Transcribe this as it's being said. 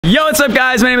Yo, what's up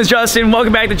guys? My name is Justin.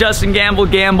 Welcome back to Justin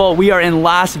Gamble. We are in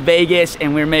Las Vegas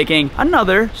and we're making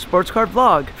another sports card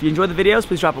vlog. If you enjoyed the videos,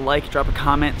 please drop a like, drop a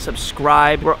comment,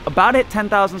 subscribe. We're about at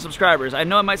 10,000 subscribers. I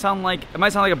know it might sound like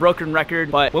a broken record,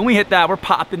 but when we hit that, we're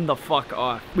popping the fuck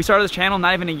off. We started this channel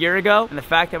not even a year ago, and the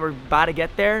fact that we're about to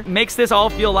get there makes this all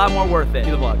feel a lot more worth it.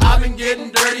 Do the vlog. I've been getting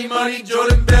dirty money,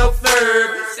 Jordan Bell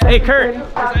third. Hey Kurt,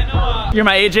 I know you're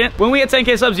my agent. When we hit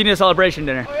 10K subs, you need a celebration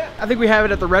dinner. Oh, yeah. I think we have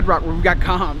it at the Red Rock where we got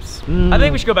comms. I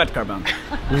think we should go back to Carbone.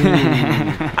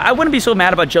 I wouldn't be so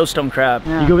mad about Joe Stone Crab.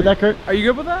 Yeah. You good with that, Kurt? Are you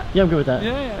good with that? Yeah, I'm good with that.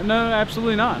 Yeah. No,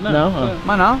 absolutely not. No. No?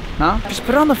 Why not? No? Just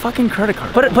put it on the fucking credit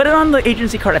card. Put it on the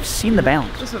agency card. I've seen the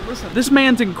balance. Listen. This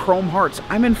man's in chrome hearts.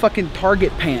 I'm in fucking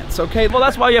Target pants, okay? Well,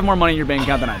 that's why you have more money in your bank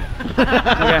account than I do.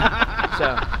 Okay? So,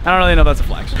 I don't really know if that's a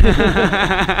flex.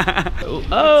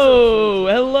 Oh,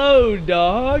 hello,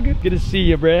 dog. Good to see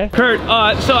you, bruh. Kurt,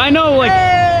 so I know, like...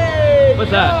 Hey!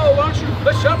 What's that? Yo, why don't you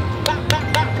push up?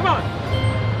 Come on.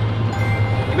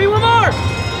 Give me one more.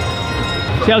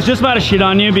 See, I was just about to shit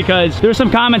on you because there were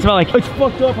some comments about like, it's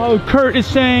fucked up how Kurt is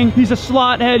saying he's a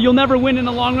slot head, you'll never win in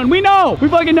the long run. We know! We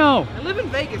fucking know! I live in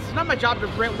Vegas. It's not my job to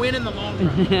win in the long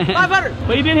run. 500.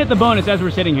 But you did hit the bonus as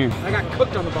we're sitting here. I got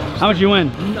cooked on the bonus. How much you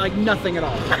win? Like nothing at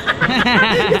all.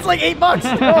 It's like $8.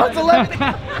 Oh, it's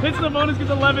 11. It's the bonus gets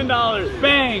 $11.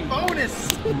 Bang!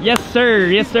 Bonus. Yes, sir.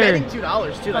 Yes, sir. Betting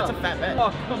 $2 too. That's a fat bet.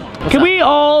 Oh, come on. Can we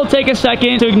all take a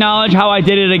second to acknowledge how I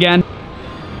did it again?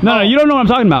 No, you don't know what I'm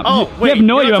talking about. Oh, wait. You have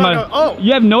no idea what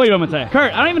You have no idea what I'm gonna say.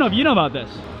 Kurt, I don't even know if you know about this.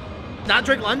 Not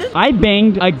Drake London? I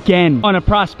banged again on a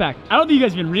prospect. I don't think you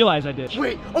guys even realize I did.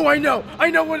 Wait. Oh, I know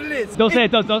what it is. Don't say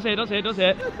it.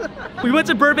 We went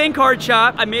to Burbank Card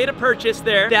Shop. I made a purchase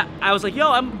there that I was like,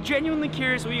 yo, I'm genuinely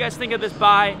curious what you guys think of this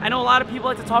buy. I know a lot of people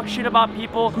like to talk shit about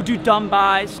people who do dumb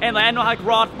buys. And like, I know how like,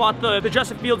 Roth bought the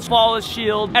Justin Fields flawless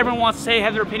shield. Everyone wants to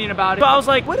have their opinion about it. But I was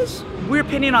like, what is your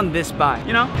opinion on this buy,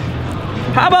 you know?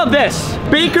 How about this?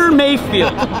 Baker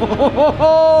Mayfield.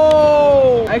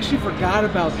 Oh, I actually forgot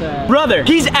about that. Brother,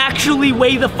 he's actually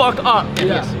way the fuck up.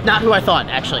 Yes. Not who I thought,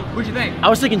 actually. What'd you think? I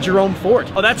was thinking Jerome Ford.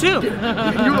 Oh, that too. You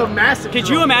have a massive. Could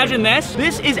you imagine this?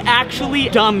 This is actually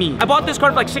dummy. I bought this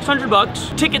card for like 600 bucks.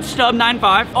 Ticket stub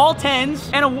 9.5. All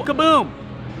 10s and a kaboom.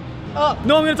 No, I'm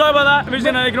gonna talk about that. I'm just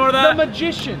gonna ignore that. The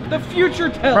magician, the future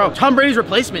teller. Bro, Tom Brady's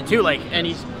replacement too, like, and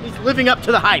he's living up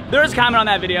to the hype. There was a comment on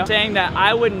that video saying that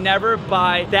I would never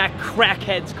buy that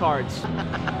crackhead's cards.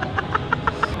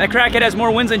 That crackhead has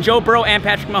more wins than Joe Burrow and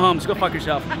Patrick Mahomes. Go fuck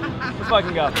yourself. Let's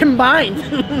fucking go. Combined.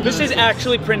 This is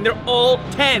actually printed. They're all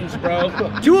 10s, bro.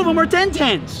 2 of them are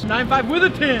 10-10s. 9.5 with a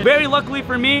 10. Very luckily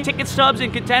for me, ticket stubs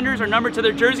and contenders are numbered to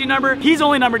their jersey number. He's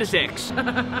only numbered to 6.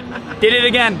 Did it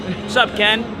again. What's up,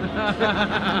 Ken?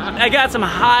 I got some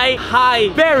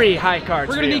very high cards.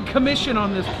 We're gonna need commission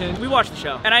on this, Ken. We watched the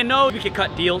show, and I know we could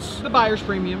cut deals. The buyer's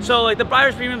premium. So like the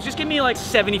buyer's premiums, just give me like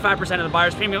 75% of the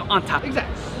buyer's premium on top.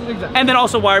 Exactly. And then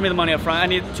also wire me the money up front. I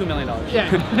need $2 million. Yeah.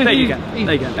 Thank you, Ken.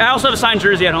 Thank you. I also have a signed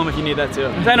jersey at home if you need that too.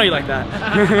 I know you like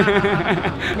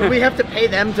that. We have to pay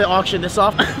them to auction this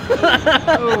off.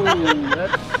 Oh,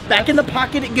 back in the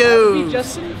pocket it goes.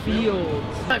 Justin Fields.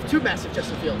 I have 2 massive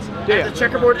Justin Fields. Yeah. The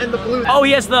checkerboard and the blue. Oh,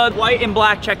 he has the white and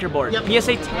black checkerboard. Yep.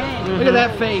 PSA 10. Look at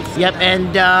that face. Yep,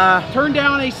 and Turned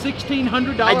down a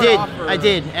 $1,600 offer. I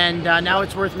did, and now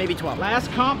it's worth maybe 12.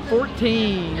 Last comp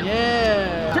 14.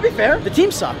 Yeah. To be fair, the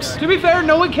team sucks. To be fair,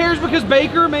 no one cares because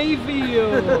Baker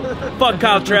Mayfield. Fuck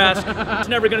Kyle Trask. It's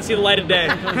never gonna see the light of day.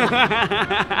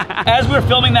 As we were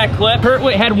filming that clip, Kurt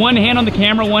had one hand on the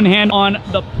camera, one hand on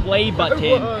the play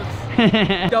button.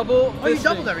 Double. Oh, you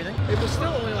doubled everything. It was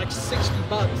still only like $60.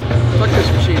 Fuck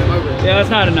this machine, I'm over it. Yeah, that's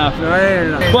not enough.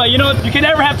 No. But you know, you can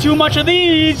never have too much of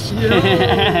these.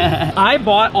 Yeah. I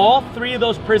bought all 3 of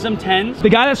those Prism 10s. The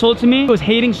guy that sold it to me was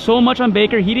hating so much on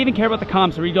Baker, he didn't even care about the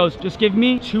comps. So he goes, just give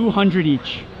me 200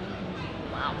 each.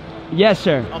 Wow. Yes,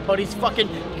 sir. Oh, buddy's fucking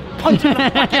punching the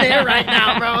fucking air right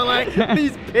now, bro. Like,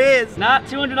 he's pissed. Not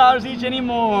 $200 each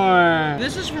anymore.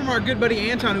 This is from our good buddy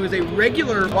Anton, who is a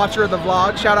regular watcher of the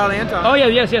vlog. Shout out Anton. Oh yeah,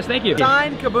 yes, thank you.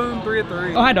 Signed Kaboom 3 of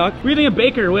 3. Oh, hi, dog. What do you think of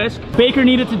Baker, Whisk? Baker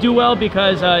needed to do well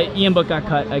because Ian Book got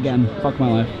cut again. Fuck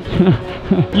my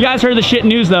life. You guys heard the shit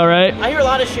news though, right? I hear a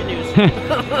lot of shit news.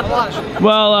 A lot of shit.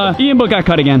 Well, Ian Book got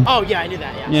cut again. Oh yeah, I knew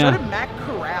that. Yeah. So did Matt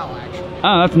Corral, actually.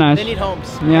 Oh, that's nice. They need homes.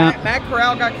 Yeah. Matt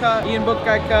Corral got cut. Ian Book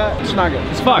got cut. It's not good.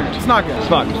 It's fucked. It's not good. It's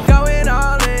fucked. Going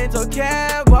all in, don't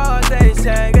care what they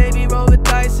say. Baby, roll the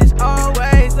dice, it's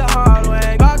always the hard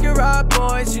way. Rock your rock,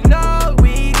 boys, you know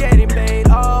we getting paid.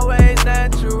 Always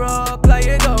natural, play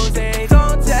it goes in.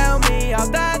 Don't tell me how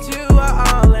that you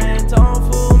are all in.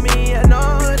 Don't fool me, I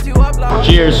know that you are blind.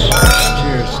 Cheers.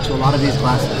 Cheers to a lot of these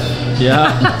glasses.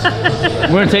 Yeah.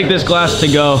 We're gonna take this glass to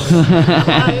go.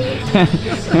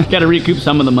 Gotta recoup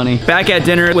some of the money. Back at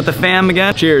dinner with the fam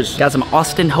again. Cheers. Got some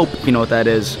Austin Hope, if you know what that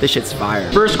is. This shit's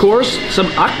fire. First course, some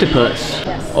octopus.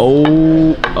 Yes.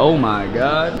 Oh my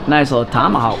God. Nice little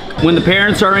tomahawk. When the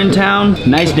parents are in town,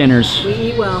 nice dinners. We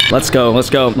eat well. Let's go.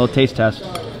 Little taste test.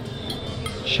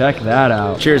 Check that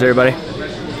out. Cheers, everybody.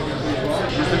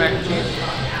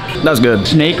 That was good.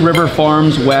 Snake River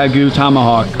Farms Wagyu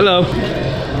Tomahawk. Hello.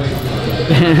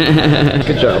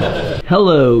 Good job.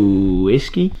 Hello,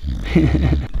 whiskey.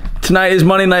 Tonight is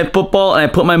Monday Night Football, and I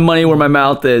put my money where my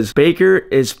mouth is. Baker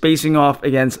is facing off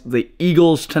against the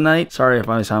Eagles tonight. Sorry if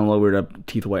I sound a little weird. I have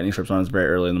teeth whitening strips on. It's very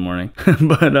early in the morning.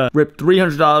 But ripped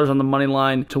 $300 on the money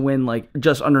line to win like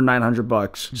just under 900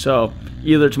 bucks. So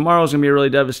either tomorrow's gonna be a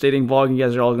really devastating vlog and you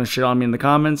guys are all gonna shit on me in the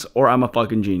comments, or I'm a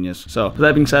fucking genius. So with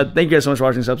that being said, thank you guys so much for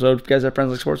watching this episode. If you guys have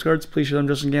friends like sports cards, please show them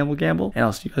Justin Gamble Gamble. And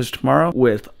I'll see you guys tomorrow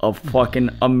with a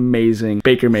fucking amazing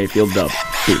Baker Mayfield dub.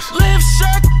 Peace.